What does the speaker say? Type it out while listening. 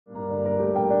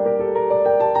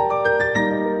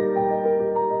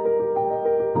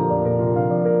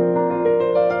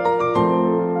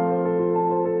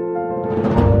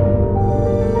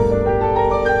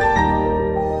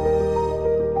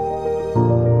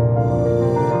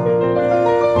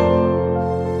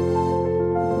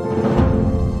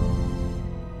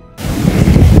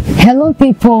Hello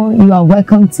people, you are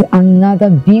welcome to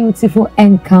another beautiful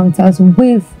encounters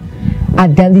with a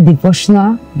daily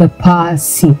devotional, the power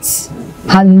seat.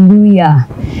 Hallelujah.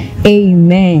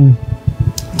 Amen.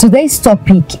 Today's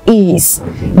topic is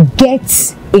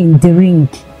get in the ring.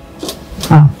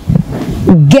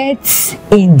 Get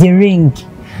in the ring.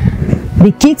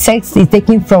 The key text is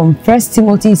taken from 1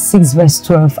 Timothy 6 verse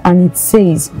 12, and it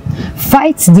says,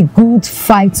 fight the good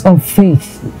fight of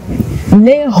faith.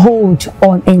 Lay hold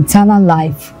on eternal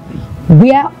life,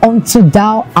 whereunto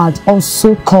thou art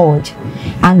also called,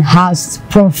 and hast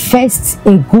professed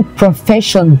a good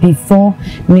profession before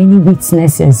many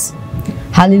witnesses.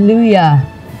 Hallelujah.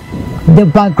 The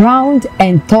background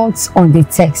and thoughts on the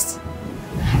text.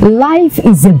 Life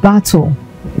is a battle.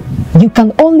 You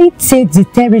can only take the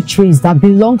territories that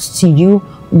belongs to you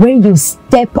when you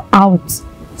step out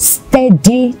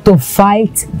steady to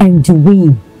fight and to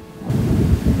win.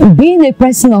 Being a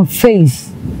person of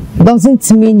faith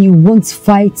doesn't mean you won't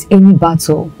fight any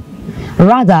battle.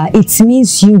 Rather, it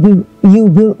means you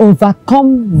will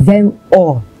overcome them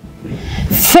all.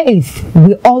 Faith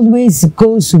will always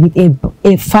goes with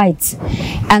a fight.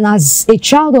 And as a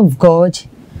child of God,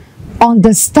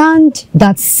 understand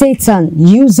that Satan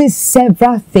uses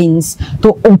several things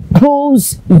to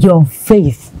oppose your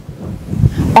faith.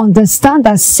 Understand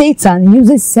that Satan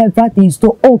uses several things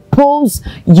to oppose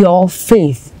your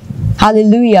faith.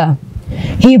 Hallelujah.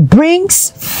 He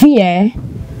brings fear,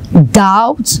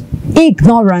 doubt,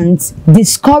 ignorance,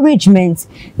 discouragement,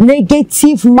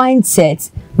 negative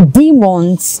mindset,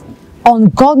 demons,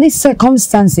 ungodly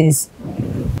circumstances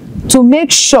to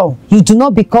make sure you do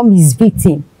not become his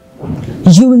victim.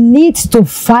 You need to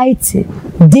fight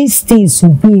these things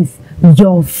with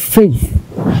your faith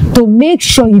to make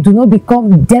sure you do not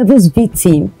become devil's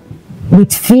victim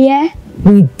with fear,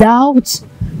 with doubt.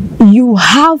 You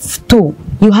have to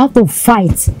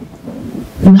fight.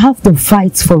 You have to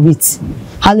fight for it.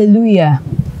 Hallelujah.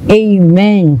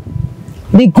 Amen.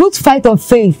 The good fight of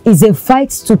faith is a fight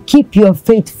to keep your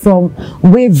faith from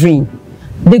wavering.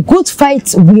 The good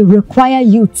fight will require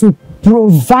you to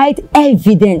provide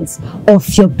evidence of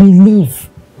your belief.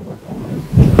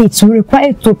 It will require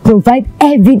you to provide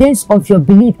evidence of your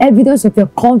belief, evidence of your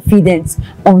confidence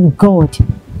on God.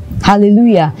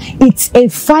 Hallelujah. It's a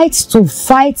fight to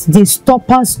fight the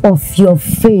stoppers of your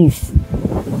faith.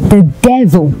 The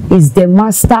devil is the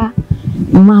master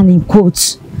man in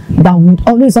quotes that would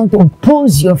always want to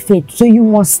oppose your faith. So you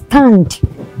must stand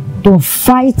to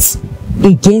fight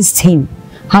against him.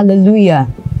 Hallelujah.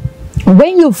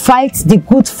 When you fight the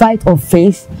good fight of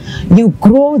faith, you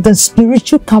grow the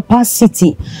spiritual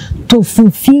capacity to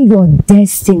fulfill your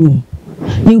destiny.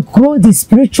 You grow the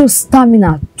spiritual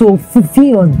stamina to fulfill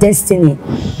your destiny.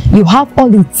 You have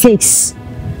all it takes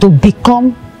to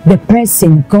become the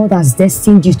person God has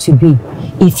destined you to be,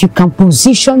 if you can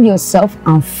position yourself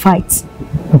and fight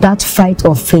that fight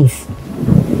of faith.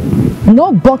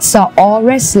 No boxer or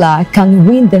wrestler can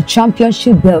win the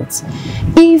championship belt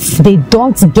if they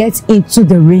don't get into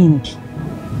the ring,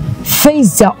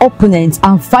 face their opponent,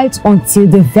 and fight until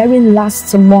the very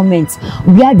last moment,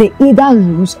 where they either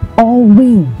lose or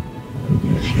win.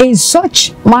 In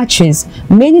such matches,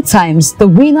 many times the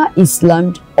winner is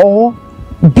slammed or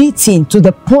beaten to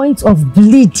the point of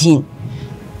bleeding,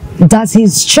 that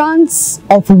his chance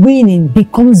of winning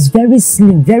becomes very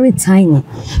slim, very tiny.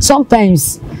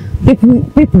 Sometimes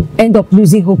people end up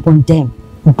losing hope on them,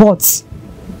 but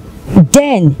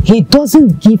then he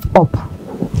doesn't give up.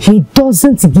 He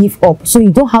doesn't give up. So you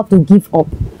don't have to give up.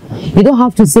 You don't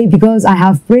have to say, because I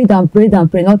have prayed and prayed and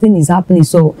prayed, nothing is happening,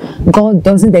 so God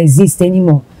doesn't exist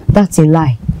anymore. That's a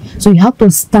lie. So you have to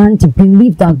stand to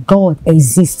believe that God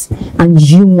exists, and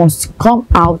you must come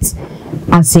out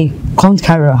as a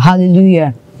conqueror.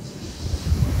 Hallelujah.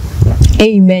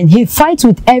 Amen. He fights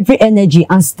with every energy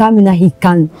and stamina he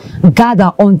can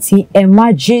gather until he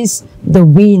emerges the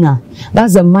winner.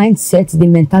 That's the mindset, the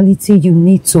mentality you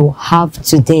need to have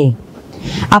today.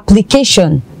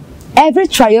 Application. Every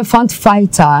triumphant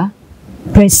fighter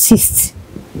persists.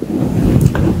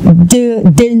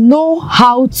 They know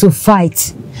how to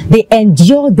fight. They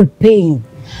endure the pain.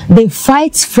 They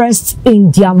fight first in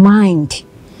their mind.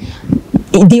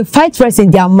 They fight first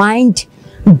in their mind,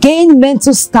 gain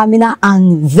mental stamina,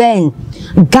 and then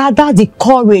gather the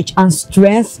courage and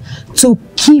strength to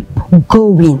keep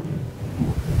going.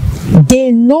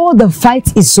 They know the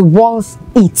fight is worth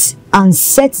it and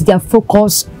set their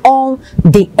focus on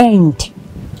the end.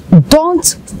 Don't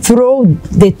throw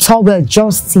the towel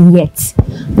just yet.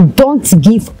 Don't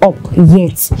give up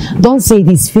yet. Don't say it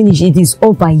is finished, it is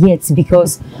over yet,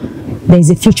 because there is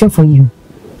a future for you.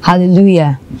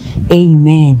 Hallelujah.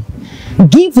 Amen.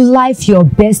 Give life your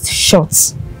best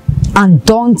shot and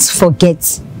don't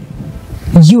forget,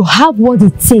 you have what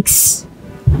it takes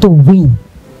to win.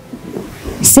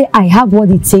 Say, I have what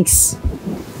it takes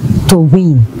to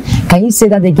win. Can you say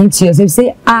that again to yourself?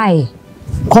 Say, I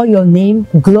call your name,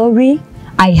 Glory.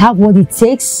 I have what it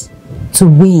takes to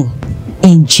win.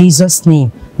 In Jesus'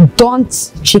 name.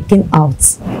 Don't chicken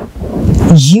out.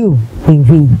 You will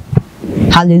win.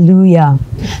 Hallelujah.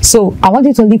 So I want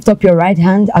you to lift up your right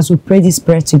hand as we pray this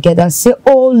prayer together. Say,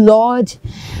 oh Lord,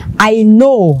 I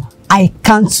know I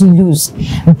can't lose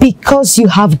because you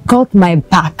have got my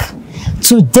back.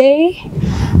 Today,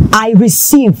 I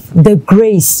receive the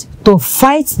grace to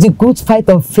fight the good fight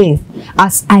of faith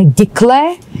as I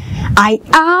declare I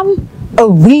am a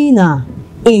winner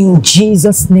in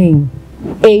Jesus' name.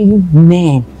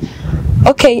 Amen.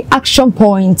 Okay, action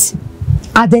point.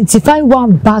 Identify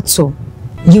one battle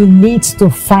you need to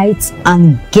fight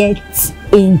and get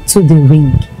into the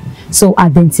ring. So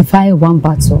identify one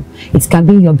battle. It can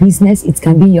be in your business, it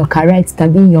can be in your career, it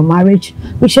can be in your marriage,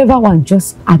 whichever one.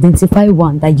 Just identify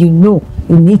one that you know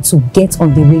you need to get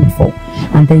on the ring for,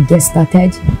 and then get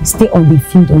started. Stay on the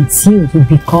field until you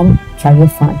become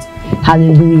triumphant.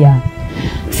 Hallelujah.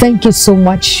 Thank you so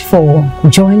much for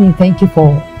joining. Thank you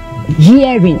for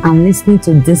hearing and listening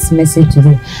to this message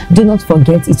today. Do not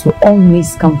forget, it will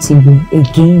always come to you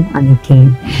again and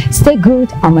again. Stay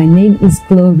good, and my name is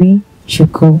Glory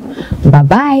Chuku. Bye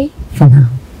bye for now.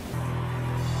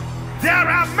 There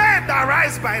are men that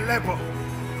rise by labor.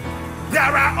 There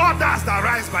are others that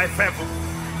rise by favor.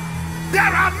 There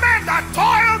are men that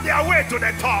toil their way to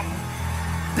the top.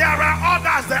 There are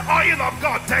others the oil of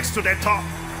God takes to the top.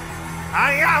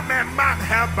 I am a man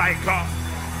held by God.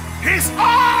 His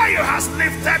oil has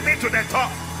lifted me to the top.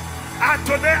 And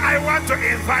today I want to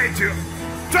invite you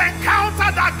to encounter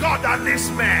that God that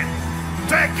lifts men,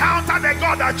 to encounter the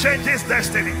God that changes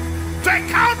destiny, to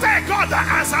encounter a God that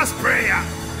answers prayer,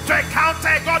 to encounter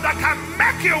a God that can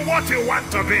make you what you want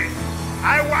to be.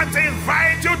 I want to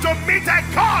invite you to meet a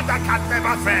God that can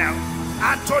never fail.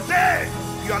 And today,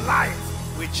 your life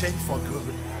will change for good.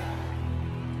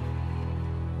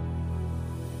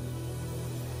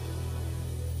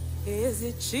 Is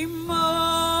it Chimo?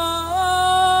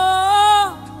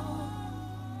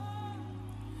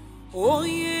 Oh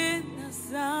yeah,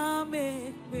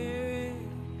 Nasame.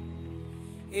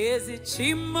 Is it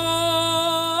Chimo?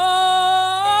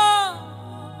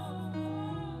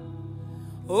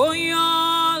 Oh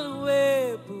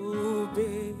Yahweh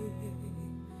Bube.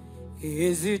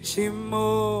 Is it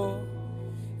Chimo?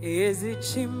 Is it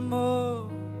Chimo?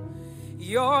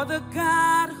 You're the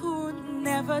God who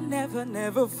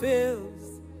never fails.